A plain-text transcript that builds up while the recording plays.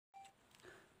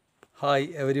Hi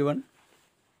everyone,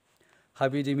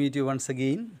 happy to meet you once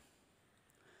again.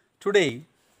 Today,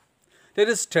 let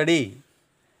us study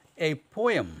a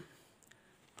poem,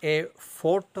 a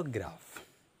photograph.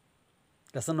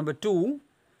 Lesson number 2,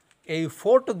 a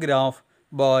photograph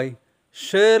by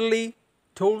Shirley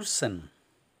Toulson.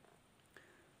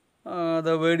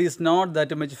 The word is not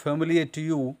that much familiar to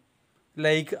you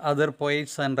like other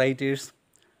poets and writers.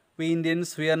 We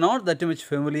Indians, we are not that much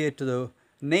familiar to the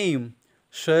name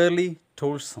Shirley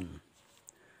Toulson.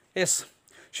 Yes,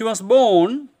 she was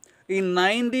born in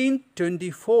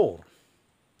 1924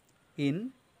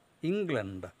 in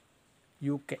England,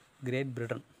 UK, Great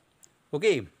Britain.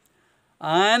 Okay,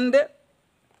 and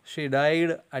she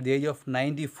died at the age of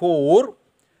 94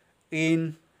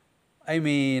 in,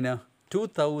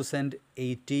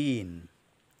 2018,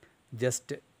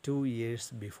 just 2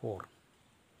 years before.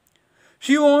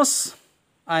 She was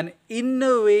an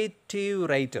innovative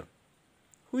writer.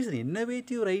 Who is an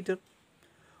innovative writer?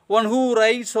 One who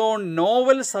writes on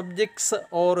novel subjects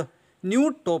or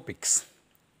new topics.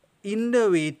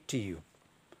 Innovative.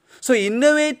 So,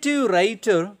 innovative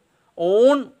writer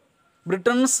on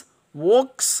Britain's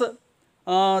works.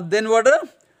 Then what?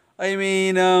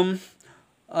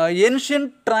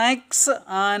 Ancient tracts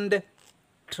and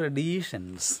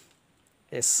traditions.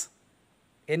 Yes,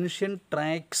 ancient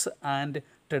tracts and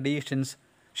traditions.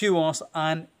 She was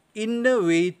an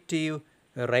innovative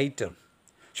writer.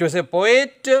 She was a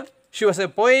poet,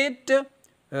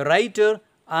 a writer,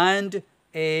 and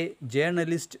a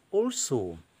journalist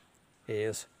also.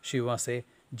 Yes, she was a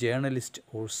journalist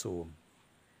also.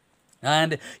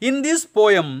 And in this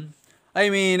poem,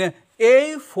 a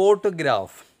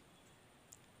photograph,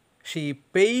 she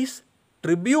pays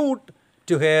tribute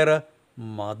to her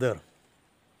mother.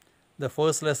 The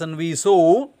first lesson we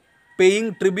saw,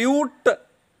 paying tribute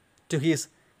to his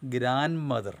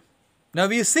grandmother. Now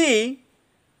we see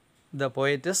the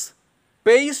poetess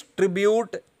pays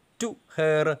tribute to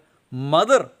her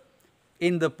mother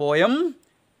in the poem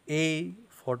A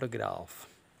Photograph.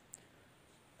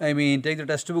 Take the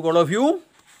textbook, all of you.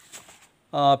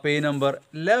 Page number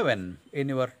 11 in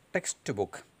your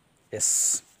textbook.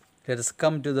 Yes. Let us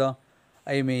come to the,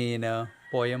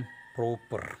 poem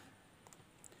proper.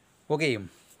 Okay.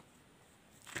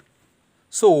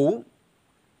 So,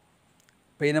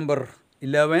 page number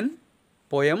 11,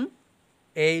 poem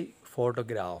A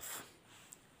Photograph.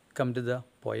 Come to the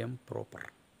poem proper.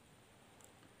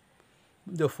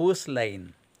 The first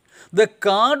line. The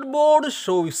cardboard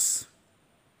shows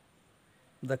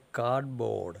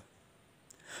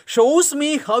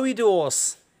me how it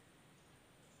was.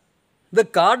 The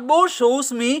cardboard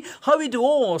shows me how it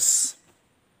was.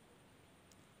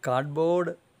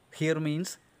 Cardboard here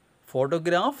means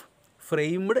photograph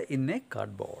framed in a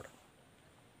cardboard.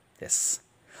 Yes.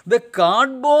 The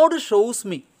cardboard shows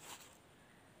me.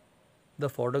 The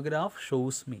photograph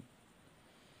shows me.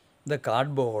 The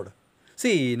cardboard.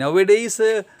 See, nowadays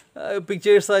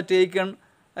pictures are taken,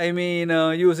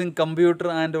 using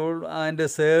computer and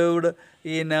saved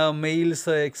in mails,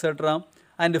 etc.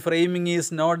 And framing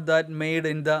is not that made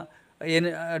in the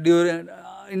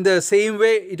same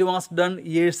way it was done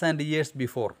years and years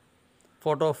before.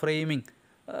 Photo framing,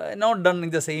 not done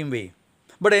in the same way.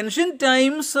 But ancient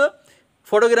times,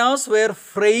 photographs were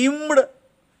framed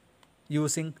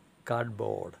using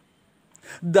cardboard.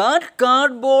 That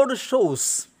cardboard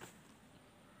shows,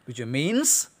 which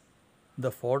means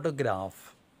the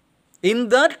photograph. In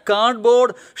that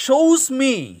cardboard shows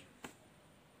me.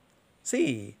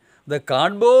 See, the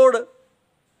cardboard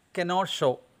cannot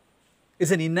show. It's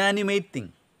an inanimate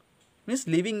thing. Means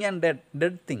living and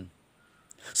dead thing.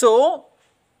 So,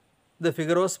 the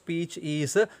figure of speech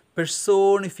is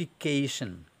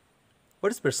personification.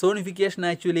 What is personification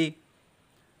actually?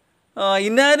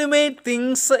 Inanimate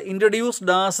things introduced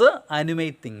as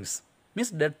animate things.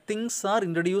 Means dead things are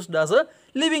introduced as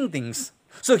living things.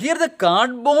 So here the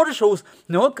cardboard shows,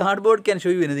 no cardboard can show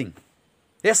you anything.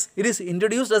 Yes, it is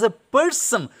introduced as a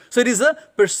person. So it is a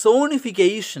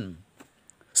personification.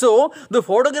 So the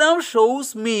photograph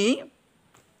shows me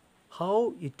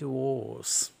how it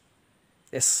was.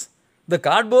 Yes, the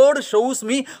cardboard shows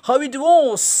me how it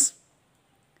was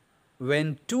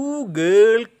when two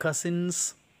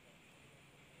girls,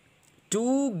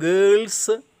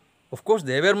 of course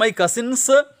they were my cousins,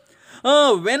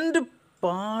 went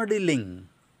paddling.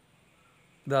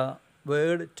 The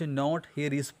word to note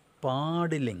here is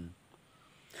paddling.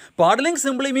 Paddling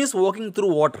simply means walking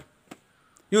through water.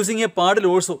 Using a paddle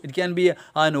also. It can be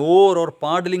an oar or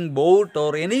paddling boat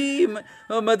or any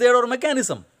method or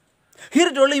mechanism. Here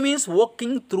it only means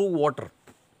walking through water.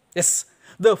 Yes,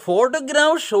 the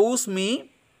photograph shows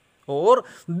me Or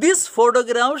this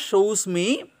photograph shows me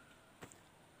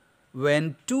when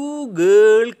two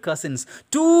girl cousins,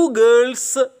 two girls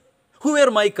who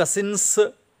were my cousins,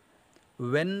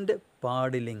 went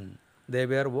paddling. They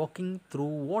were walking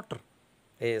through water.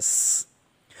 Yes.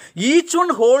 Each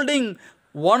one holding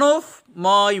one of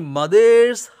my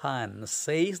mother's hands,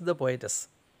 says the poetess.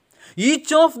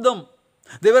 Each of them,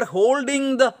 they were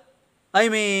holding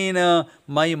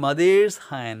my mother's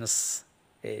hands.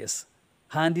 Yes.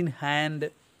 Hand in hand,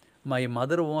 my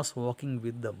mother was walking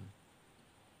with them.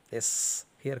 Yes,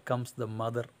 here comes the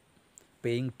mother,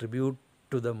 paying tribute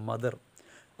to the mother.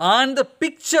 And the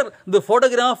picture, the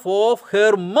photograph of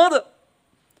her mother.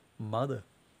 Mother.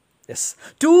 Yes,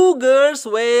 two girls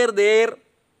were there.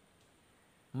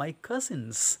 My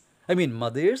cousins.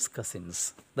 Mother's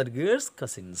cousins. That girl's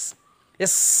cousins.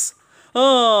 Yes.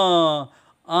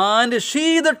 And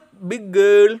she, the big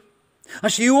girl,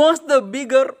 she was the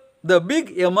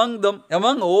big among them.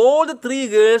 Among all the three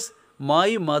girls,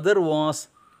 my mother was,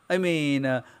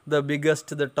 the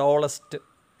biggest, the tallest.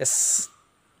 Yes.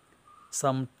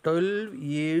 Some 12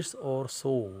 years or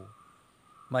so.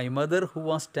 My mother, who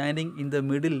was standing in the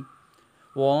middle,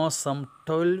 was some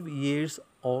 12 years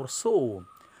or so.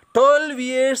 12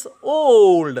 years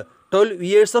old. 12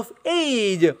 years of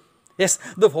age. Yes,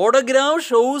 the photograph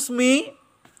shows me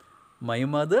my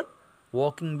mother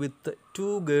walking with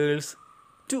two girls,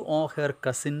 two of her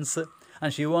cousins,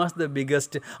 and she was the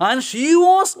biggest, and she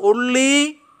was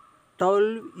only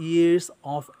 12 years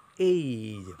of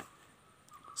age.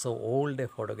 So old a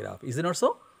photograph, is it not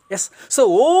so? Yes, so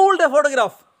old a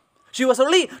photograph. She was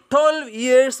only 12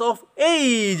 years of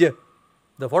age.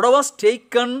 The photograph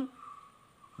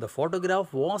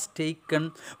was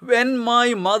taken when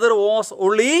my mother was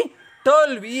only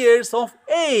 12 years of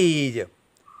age.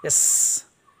 Yes,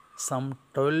 some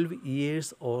 12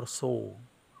 years or so.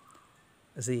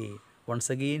 See, once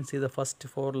again, see the first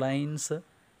four lines.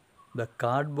 The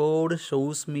cardboard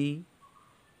shows me,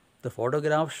 the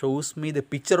photograph shows me the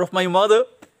picture of my mother.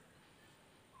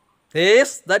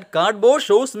 Yes, that cardboard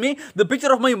shows me the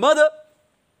picture of my mother.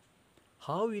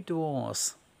 How it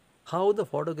was, how the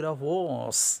photograph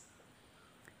was.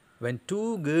 When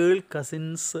two girl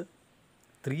cousins,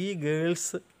 three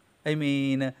girls,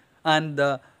 and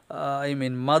the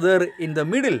mother in the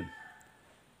middle.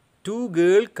 Two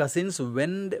girl cousins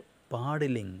went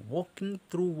paddling, walking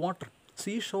through water,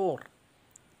 seashore.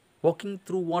 Walking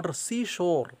through water,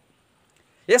 seashore.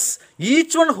 Yes,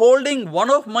 each one holding one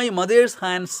of my mother's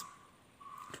hands.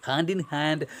 Hand in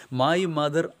hand, my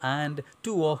mother and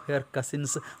two of her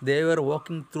cousins, they were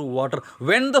walking through water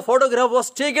when the photograph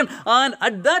was taken, and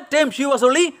at that time she was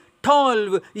only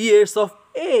 12 years of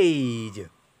age.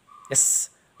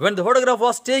 Yes, when the photograph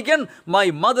was taken,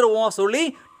 my mother was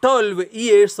only 12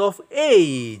 years of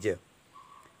age.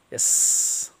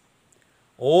 Yes,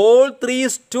 all three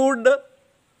stood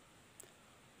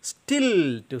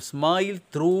still to smile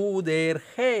through their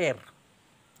hair.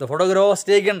 The photograph was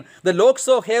taken, the locks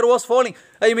of hair was falling,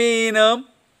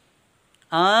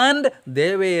 and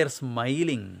they were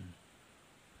smiling.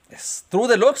 Yes, through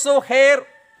the locks of hair,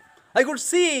 I could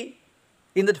see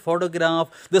in that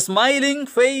photograph the smiling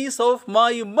face of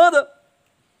my mother.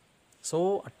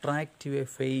 So attractive a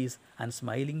face and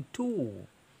smiling too.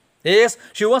 Yes,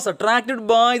 she was attracted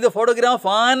by the photograph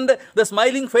and the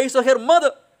smiling face of her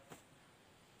mother.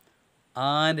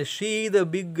 And she, the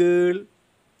big girl,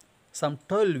 some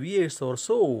 12 years or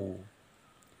so.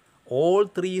 All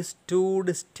three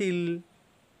stood still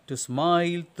to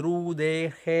smile through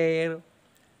their hair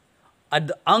at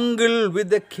the uncle with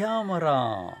the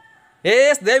camera.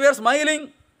 Yes, they were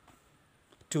smiling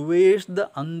towards the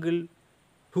uncle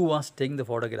who was taking the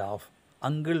photograph.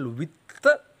 Uncle with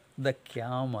the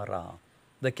camera.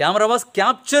 The camera was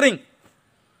capturing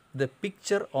the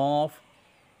picture of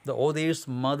the author's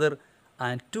mother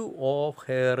and two of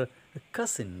her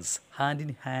cousins, hand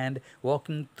in hand,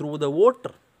 walking through the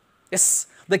water. Yes,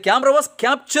 the camera was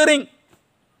capturing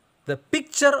the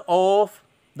picture of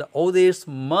the author's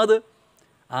mother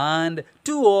and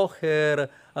two of her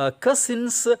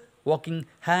cousins walking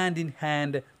hand in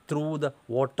hand through the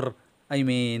water.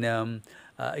 In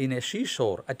a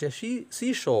seashore, at a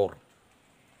seashore.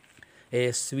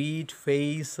 A sweet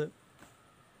face.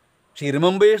 She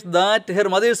remembers that her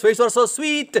mother's face was so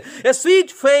sweet. A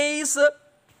sweet face.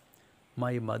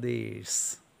 My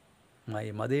mother's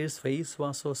face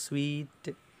was so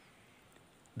sweet.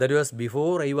 That was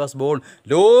before I was born.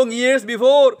 Long years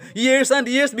before. Years and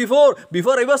years before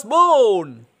I was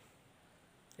born.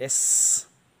 Yes,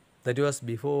 that was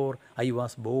before I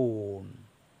was born.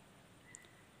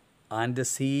 And the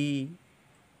sea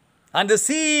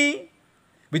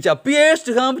which appears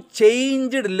to have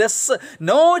changed less.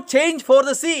 No change for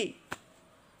the sea.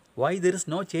 Why there is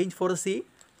no change for the sea?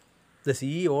 The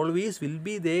sea always will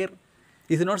be there.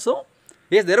 Is it not so?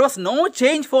 Yes, there was no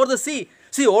change for the sea.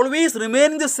 Sea always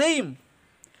remain the same.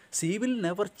 Sea will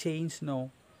never change now.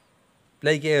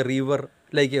 Like a river,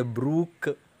 like a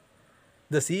brook.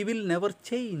 The sea will never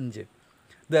change.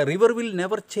 The river will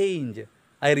never change.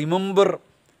 I remember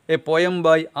a poem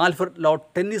by Alfred Lord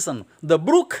Tennyson, The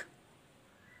Brook,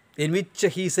 in which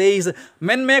he says,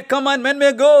 men may come and men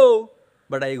may go,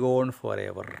 but I go on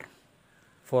forever.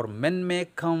 For men may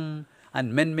come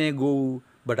and men may go,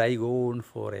 but I go on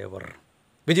forever.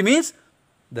 Which means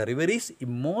the river is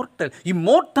immortal.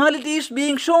 Immortality is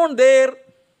being shown there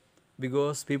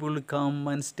because people will come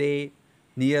and stay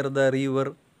near the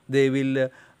river. They will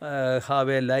have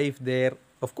a life there.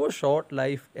 Of course, short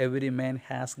life every man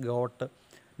has got.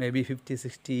 Maybe 50,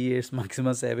 60 years,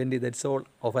 maximum 70, that's all,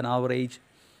 of an average.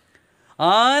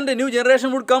 And a new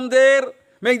generation would come there,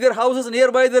 make their houses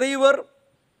nearby the river.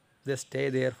 They stay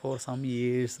there for some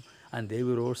years and they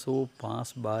will also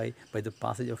pass by the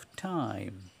passage of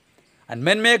time. And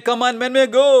men may come and men may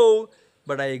go,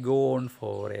 but I go on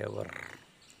forever.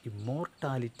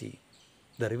 Immortality.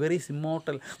 The river is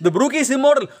immortal. The brook is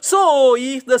immortal. So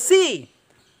is the sea.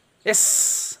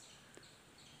 Yes.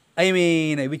 I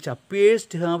mean, which appears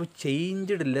to have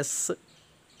changed less.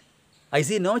 I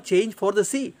see no change for the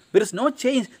sea. There is no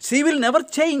change. Sea will never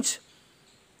change.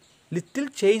 Little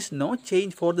change, no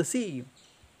change for the sea.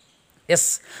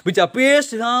 Yes, which appears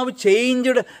to have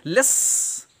changed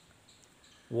less.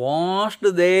 Washed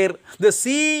there. The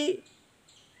sea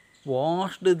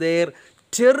washed their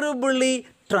terribly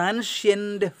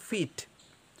transient feet.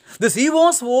 The sea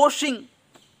was washing.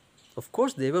 Of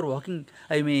course, they were walking,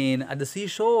 at the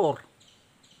seashore.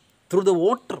 Through the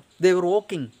water, they were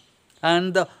walking.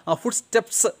 And the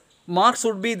footsteps, marks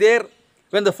would be there.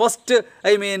 When the first,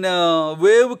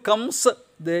 wave comes,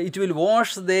 it will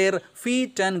wash their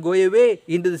feet and go away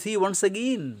into the sea once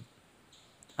again.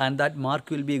 And that mark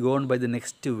will be gone by the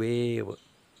next wave.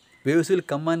 Waves will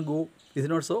come and go. Is it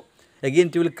not so? Again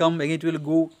it will come, again it will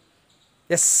go.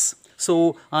 Yes.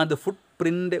 So, and the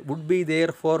footprint would be there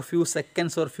for a few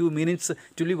seconds or few minutes. It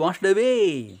will be washed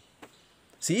away.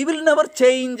 Sea will never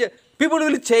change. People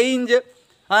will change.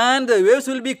 And the waves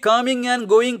will be coming and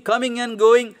going, It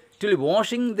will be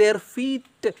washing their feet.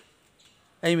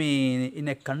 In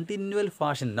a continual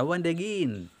fashion, now and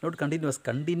again. Not continuous,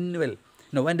 continual.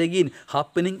 Now and again,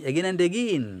 happening again and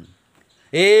again.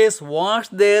 Yes, wash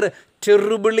their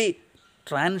terribly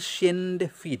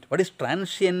transient feet. What is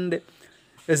transient?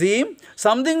 You see,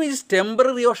 something which is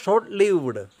temporary or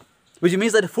short-lived, which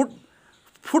means that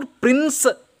footprints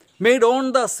made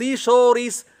on the seashore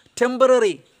is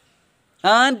temporary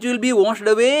and will be washed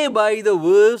away by the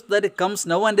waves that comes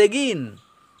now and again.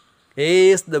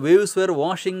 Yes, the waves were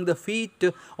washing the feet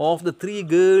of the three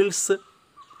girls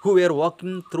who were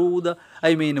walking through the,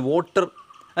 water,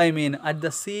 at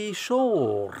the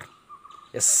seashore.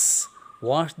 Yes,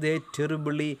 wash their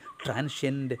terribly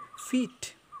transient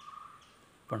feet.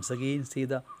 Once again, see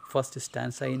the first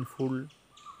stanza in full.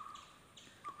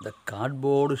 The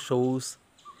cardboard shows.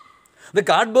 The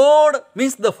cardboard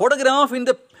means the photograph in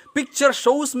the picture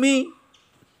shows me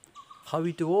how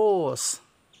it was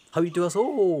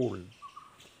all.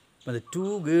 When the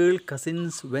two girl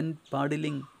cousins went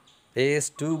paddling, yes,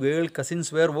 two girl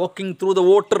cousins were walking through the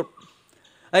water.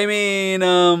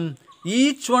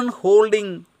 Each one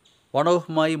holding one of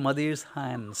my mother's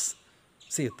hands.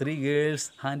 See, three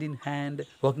girls hand in hand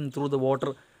walking through the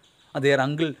water. And their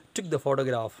uncle took the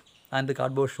photograph and the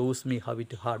cardboard shows me how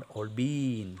it had all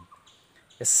been.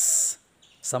 Yes,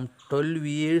 some 12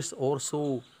 years or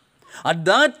so. At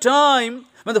that time,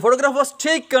 when the photograph was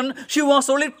taken, she was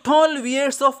only 12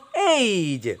 years of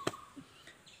age.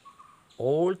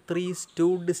 All three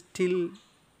stood still.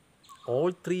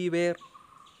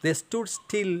 They stood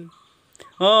still.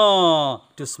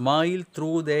 To smile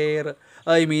through their,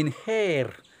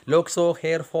 hair. Locks of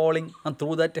hair falling, and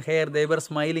through that hair they were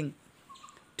smiling.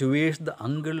 Towards the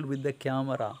uncle with the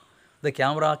camera. The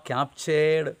camera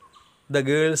captured the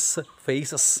girls'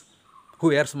 faces who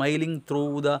were smiling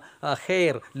through the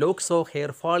hair, locks of hair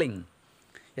falling.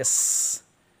 Yes,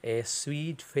 a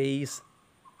sweet face.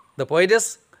 The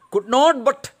poetess could not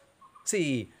but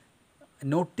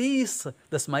notice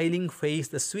the smiling face,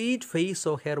 the sweet face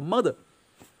of her mother.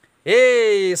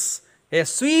 Yes, a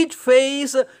sweet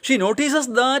face. She notices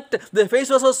that the face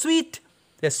was so sweet.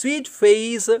 A sweet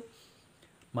face.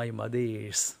 My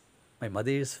mother's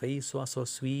face was so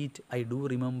sweet. I do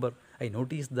remember. I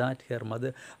noticed that her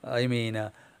mother,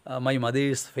 my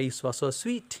mother's face was so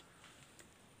sweet.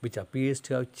 which appears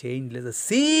to have changed less. The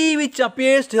sea which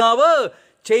appears to have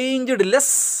changed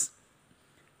less.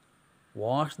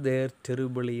 Washed their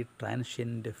terribly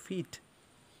transient feet.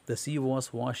 The sea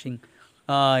was washing,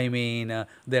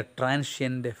 their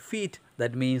transient feet.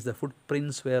 That means the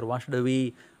footprints were washed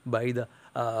away by the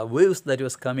waves that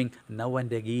was coming now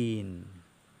and again.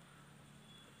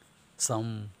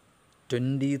 Some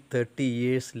 20-30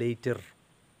 years later,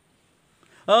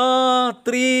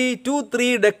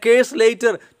 3 decades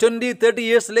later, 20-30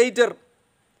 years later,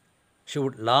 she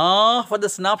would laugh at the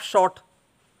snapshot.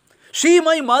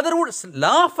 My mother would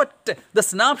laugh at the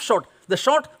snapshot,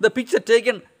 the picture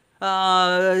taken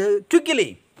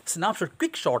quickly. Snapshot,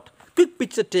 quick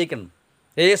picture taken.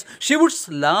 Yes, she would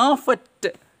laugh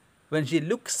at when she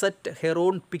looks at her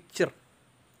own picture.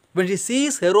 When she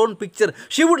sees her own picture,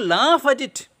 she would laugh at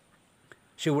it.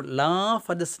 She would laugh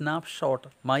at the snapshot.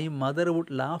 My mother would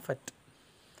laugh at.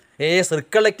 Yes,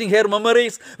 recollecting her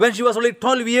memories when she was only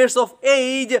 12 years of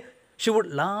age, she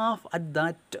would laugh at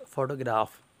that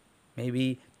photograph.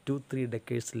 Maybe 2-3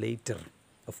 decades later.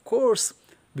 Of course,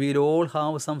 we all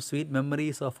have some sweet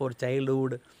memories of our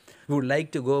childhood. We would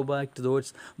like to go back to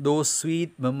those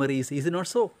sweet memories. Is it not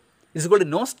so? It's called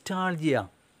nostalgia.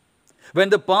 When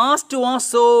the past was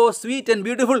so sweet and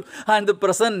beautiful and the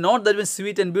present not that much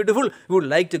sweet and beautiful, we would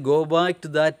like to go back to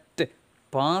that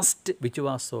past which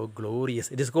was so glorious.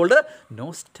 It is called a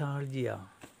nostalgia.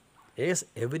 Yes,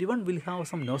 everyone will have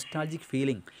some nostalgic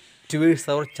feeling towards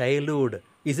our childhood.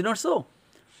 Is it not so?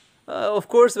 Of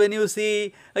course, when you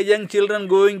see young children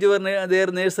going to their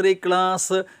nursery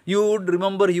class, you would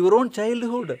remember your own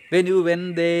childhood. When you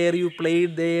went there, you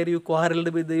played there, you quarreled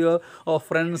with your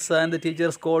friends and the teacher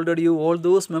scolded you. All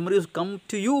those memories come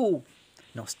to you.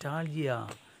 Nostalgia.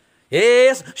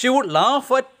 Yes, she would laugh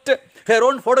at her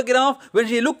own photograph when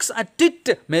she looks at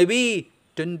it maybe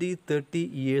 20-30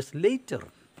 years later.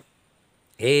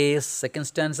 Yes, second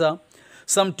stanza.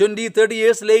 Some 20-30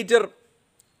 years later,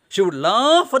 she would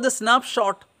laugh at the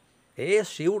snapshot. Yes,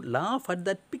 she would laugh at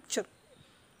that picture.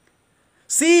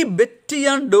 See Betty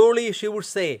and Dolly, she would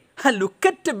say. Look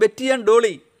at Betty and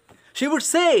Dolly, she would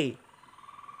say.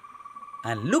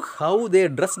 And look how they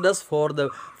dressed us for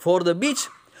the beach.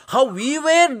 How we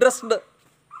were dressed.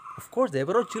 Of course, they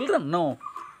were all children, no.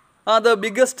 The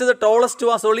biggest, the tallest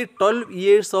was only 12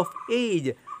 years of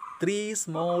age. 3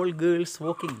 small girls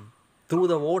walking through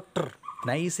the water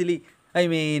nicely.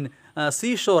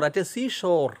 Seashore, at a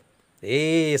seashore.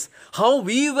 Yes, how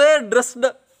we were dressed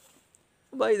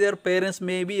by their parents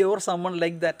maybe or someone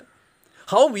like that.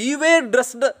 How we were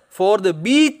dressed for the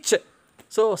beach.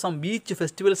 So some beach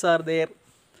festivals are there.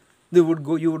 You would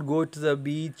go to the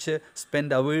beach,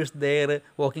 spend hours there,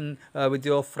 walking with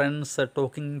your friends,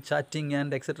 talking, chatting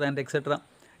and etc. and etc.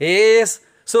 Yes,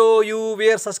 so you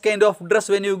wear such kind of dress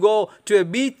when you go to a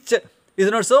beach. Is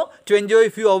it not so? To enjoy a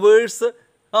few hours.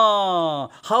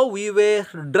 How we were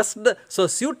dressed so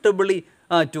suitably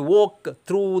to walk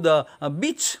through the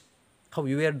beach. How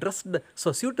we were dressed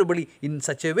so suitably in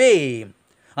such a way.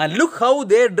 And look how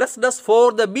they dressed us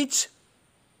for the beach.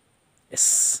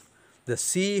 Yes, the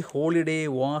sea holiday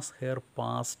was her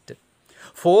past.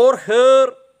 For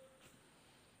her,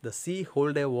 the sea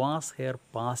holiday was her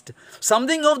past.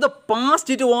 Something of the past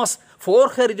it was. For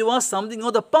her it was something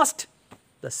of the past.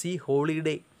 The sea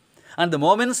holiday. And the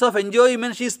moments of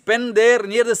enjoyment she spent there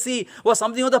near the sea was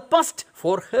something of the past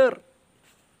for her.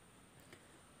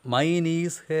 Mine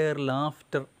is her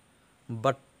laughter,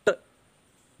 but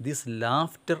this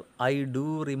laughter I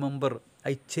do remember.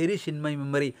 I cherish in my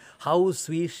memory how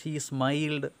sweet she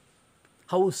smiled,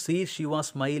 how sweet she was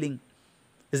smiling.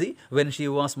 You see,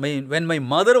 when my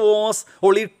mother was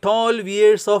only 12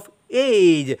 years of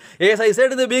age. As I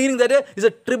said in the beginning, that is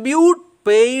a tribute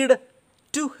paid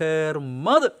to her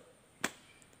mother.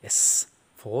 Yes,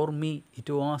 for me it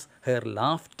was her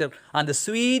laughter and the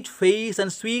sweet face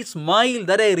and sweet smile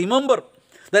that I remember,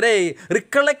 that I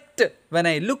recollect when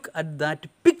I look at that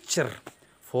picture.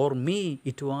 For me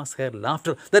it was her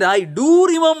laughter that I do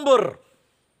remember.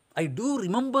 I do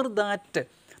remember that.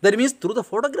 That means through the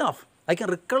photograph I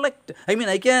can recollect. I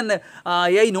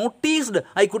noticed.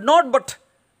 I could not, but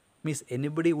means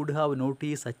anybody would have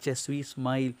noticed such a sweet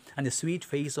smile and the sweet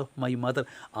face of my mother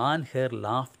and her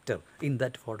laughter in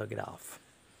that photograph.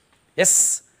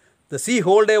 Yes, the sea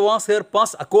holiday was her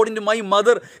past. According to my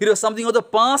mother, it was something of the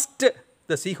past.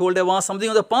 The sea holiday was something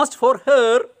of the past for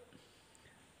her.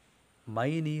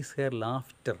 Mine is her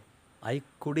laughter. I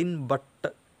couldn't but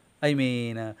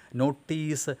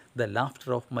notice the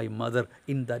laughter of my mother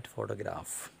in that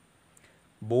photograph.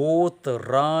 Both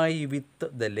wry with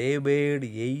the labored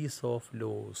years of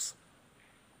loss.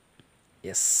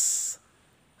 Yes,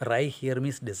 Right here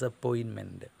means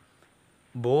disappointment.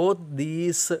 Both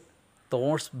these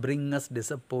thoughts bring us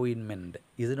disappointment.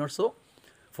 Is it not so?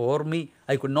 For me,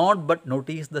 I could not but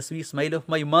notice the sweet smile of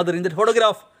my mother in that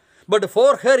photograph. But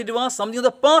for her, it was something of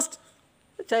the past.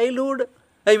 Childhood,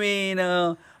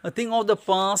 a thing of the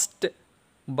past.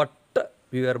 But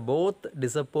we were both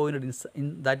disappointed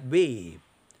in that way,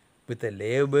 with a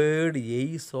labored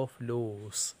ace of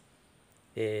loss.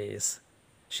 Yes,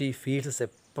 she feels a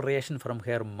separation from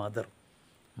her mother.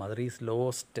 Mother is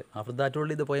lost. After that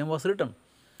only the poem was written.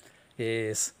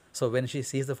 Yes, so when she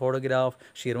sees the photograph,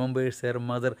 she remembers her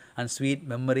mother and sweet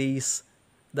memories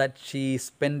that she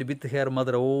spent with her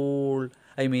mother all,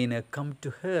 come to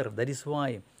her. That is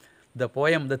why the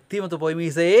poem, the theme of the poem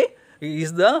is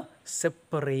the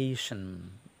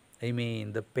separation.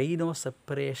 The pain of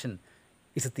separation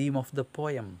is the theme of the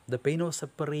poem. The pain of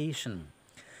separation.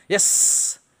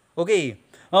 Yes. Okay.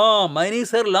 Mine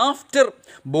is her laughter.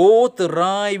 Both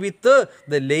wry with the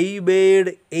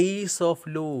labored ace of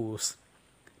loss.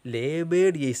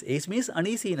 Labored ace. Ace means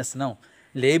uneasiness now.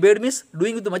 Labored means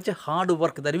doing with much hard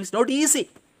work. That means not easy.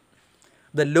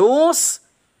 The loss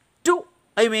to,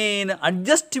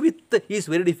 adjust with is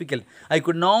very difficult. I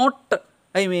could not,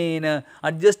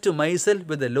 adjust to myself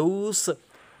with the loss,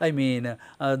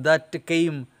 that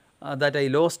came, that I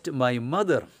lost my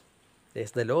mother.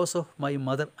 Yes, the loss of my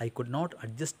mother I could not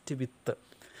adjust with.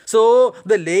 So,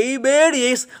 the labored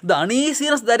is the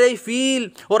uneasiness that I feel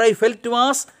or I felt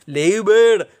was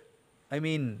labored.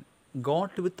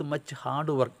 Got with much hard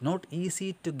work, not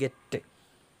easy to get.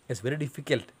 It's very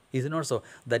difficult. Is it not so?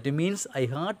 That means I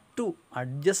had to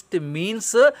adjust,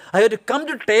 means I had to come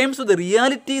to terms with the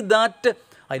reality that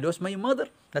I lost my mother.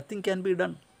 Nothing can be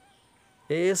done.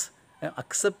 Yes,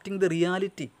 accepting the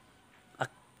reality.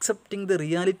 Accepting the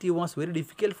reality was very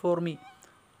difficult for me.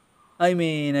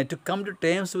 To come to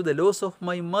terms with the loss of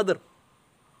my mother.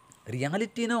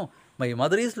 Reality, no. My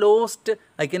mother is lost.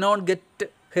 I cannot get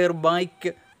her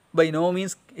back. By no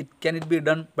means can it be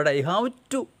done. But I have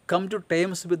to come to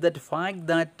terms with that fact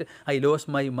that I lost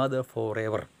my mother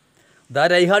forever.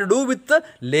 That I had to do with the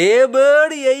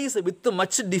labored years, with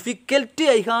much difficulty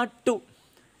I had to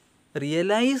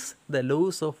realize the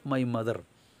loss of my mother.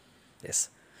 Yes.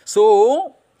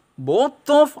 So, both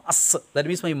of us, that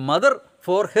means my mother,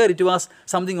 for her it was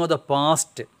something of the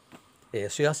past.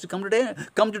 Yes, she has to come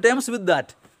to terms with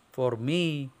that. For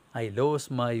me, I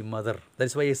lost my mother. That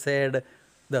is why I said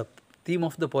the theme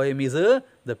of the poem is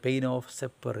the pain of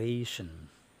separation.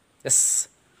 Yes,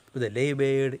 with the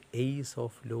labored ace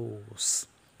of loss.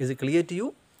 Is it clear to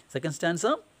you? Second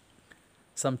stanza.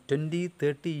 Some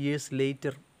 20-30 years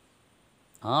later,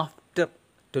 after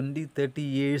 20-30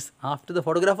 years after the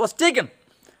photograph was taken,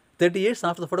 30 years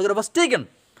after the photograph was taken,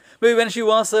 maybe when she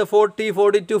was 40,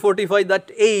 42, 45,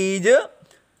 that age,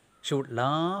 she would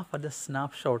laugh at the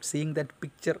snapshot, seeing that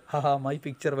picture, haha, my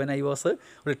picture when I was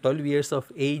 12 years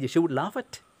of age, she would laugh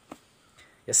at.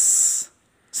 Yes.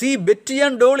 See Betty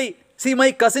and Dolly, see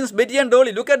my cousins Betty and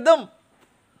Dolly, look at them.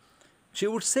 She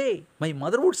would say, my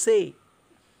mother would say,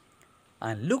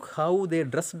 and look how they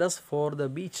dressed us for the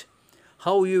beach.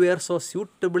 How you were so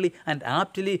suitably and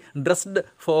aptly dressed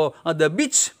for the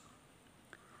beach.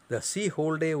 The sea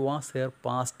holiday was her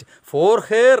past. For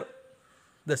her,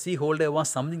 the sea holiday was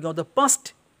something of the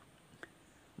past.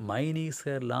 Mine is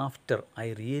her laughter.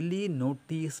 I really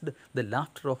noticed the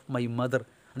laughter of my mother.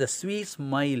 The sweet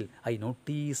smile I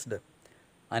noticed.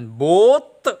 And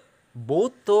both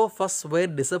of us were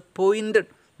disappointed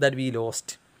that we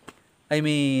lost.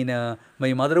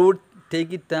 My mother would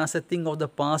take it as a thing of the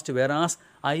past, whereas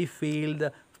I feel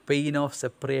the pain of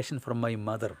separation from my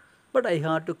mother. But I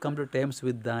had to come to terms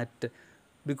with that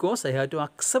because I had to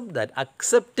accept that.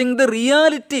 Accepting the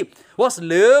reality was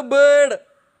labored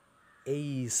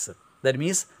ace. That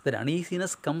means that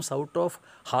uneasiness comes out of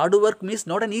hard work, means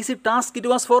not an easy task it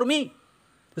was for me.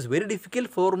 It was very difficult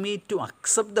for me to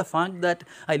accept the fact that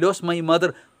I lost my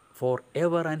mother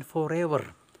forever and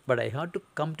forever. But I had to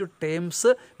come to terms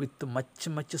with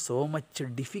so much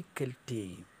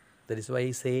difficulty. That is why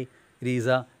I say it is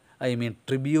a,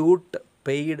 tribute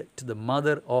paid to the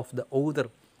mother of the author.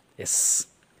 Yes,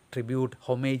 tribute,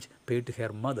 homage paid to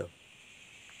her mother.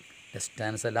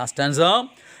 Last stanza.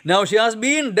 Now she has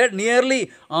been dead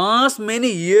nearly as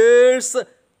many years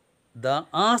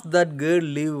as that girl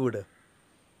lived.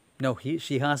 Now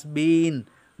she has been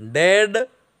dead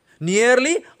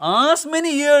nearly as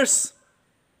many years.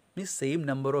 Means same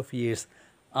number of years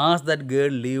as that girl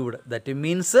lived. That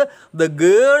means the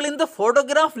girl in the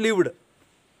photograph lived.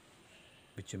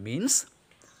 Which means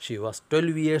she was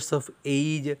 12 years of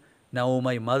age. Now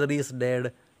my mother is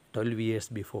dead 12 years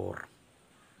before.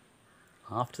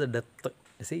 after the death.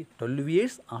 You see, 12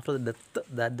 years after the death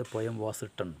that the poem was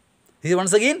written. See,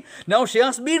 once again, now she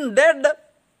has been dead.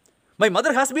 My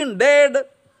mother has been dead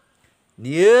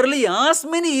nearly as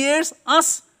many years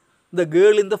as the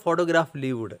girl in the photograph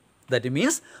lived. That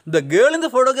means the girl in the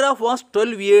photograph was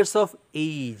 12 years of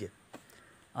age.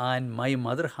 And my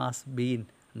mother has been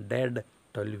dead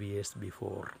 12 years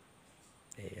before.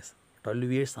 Yes, 12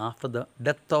 years after the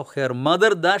death of her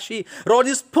mother that she wrote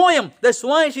this poem. That's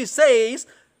why she says,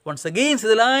 once again, see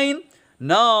the line,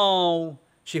 now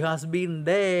she has been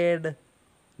dead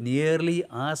nearly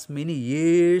as many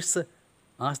years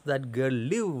as that girl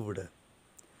lived.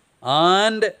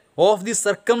 And of this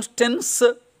circumstance,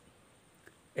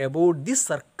 about this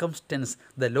circumstance,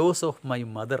 the loss of my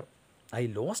mother, I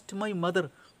lost my mother,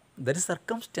 that is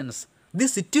circumstance.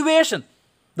 This situation,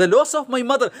 the loss of my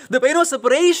mother, the pain of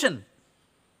separation,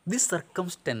 this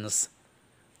circumstance,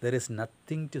 there is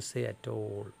nothing to say at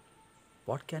all.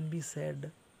 What can be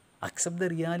said? Accept the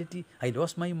reality. I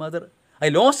lost my mother. I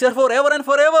lost her forever and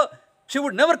forever. She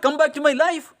would never come back to my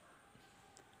life.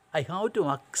 I have to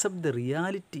accept the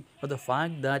reality of the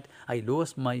fact that I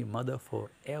lost my mother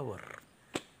forever.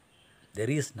 There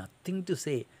is nothing to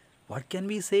say. What can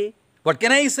we say? What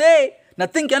can I say?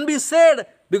 Nothing can be said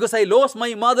because I lost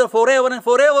my mother forever and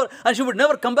forever and she would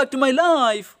never come back to my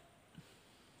life.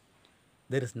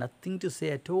 There is nothing to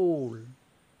say at all.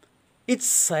 Its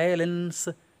silence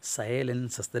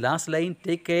silences. The last line,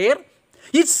 take care.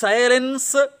 Its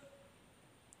silence.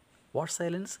 What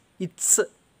silence? Its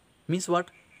means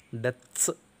what? Death.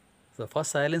 So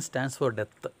first silence stands for death.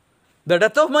 The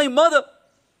death of my mother.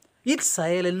 Its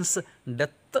silence,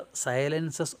 death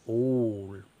silences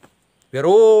all. We are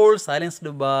all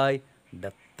silenced by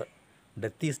death.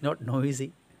 Death is not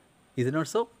noisy. Is it not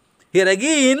so? Here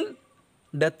again,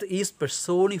 death is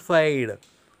personified.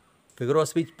 Figure of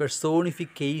speech,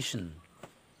 personification.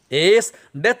 Yes,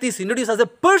 death is introduced as a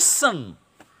person.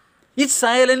 Its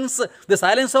silence, the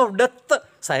silence of death,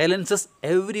 silences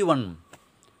everyone.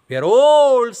 We are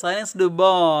all silenced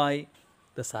by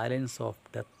the silence of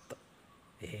death.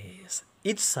 Yes,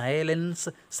 its silence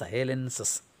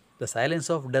silences. The silence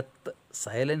of death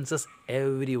silences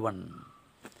everyone.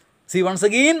 See, once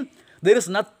again, there is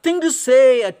nothing to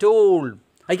say at all.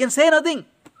 I can say nothing.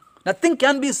 Nothing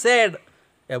can be said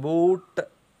about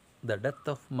the death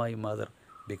of my mother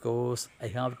because I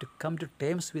have to come to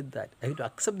terms with that. I have to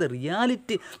accept the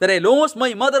reality that I lost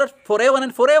my mother forever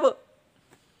and forever.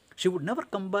 She would never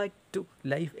come back to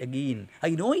life again. I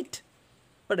know it.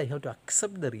 But I have to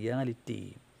accept the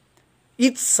reality.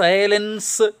 Its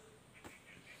silence,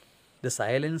 the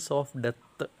silence of death,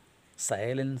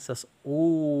 silences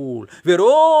all. We are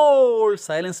all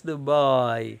silenced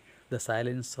by the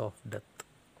silence of death.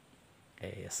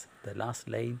 Yes, the last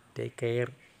line, take care.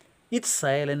 Its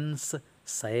silence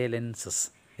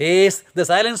silences. Yes, the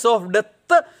silence of death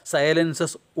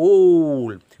silences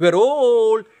all. We are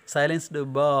all silenced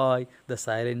by the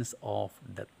silence of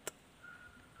death.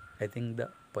 I think the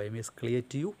poem is clear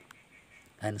to you.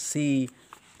 And see,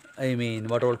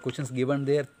 what all questions given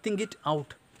there. Think it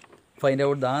out. Find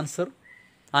out the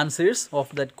answers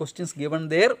of that questions given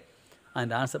there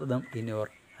and answer them in your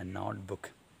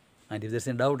notebook. And if there is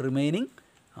a doubt remaining,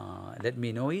 let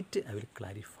me know it. I will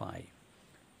clarify.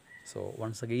 So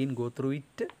once again, go through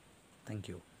it. Thank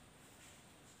you.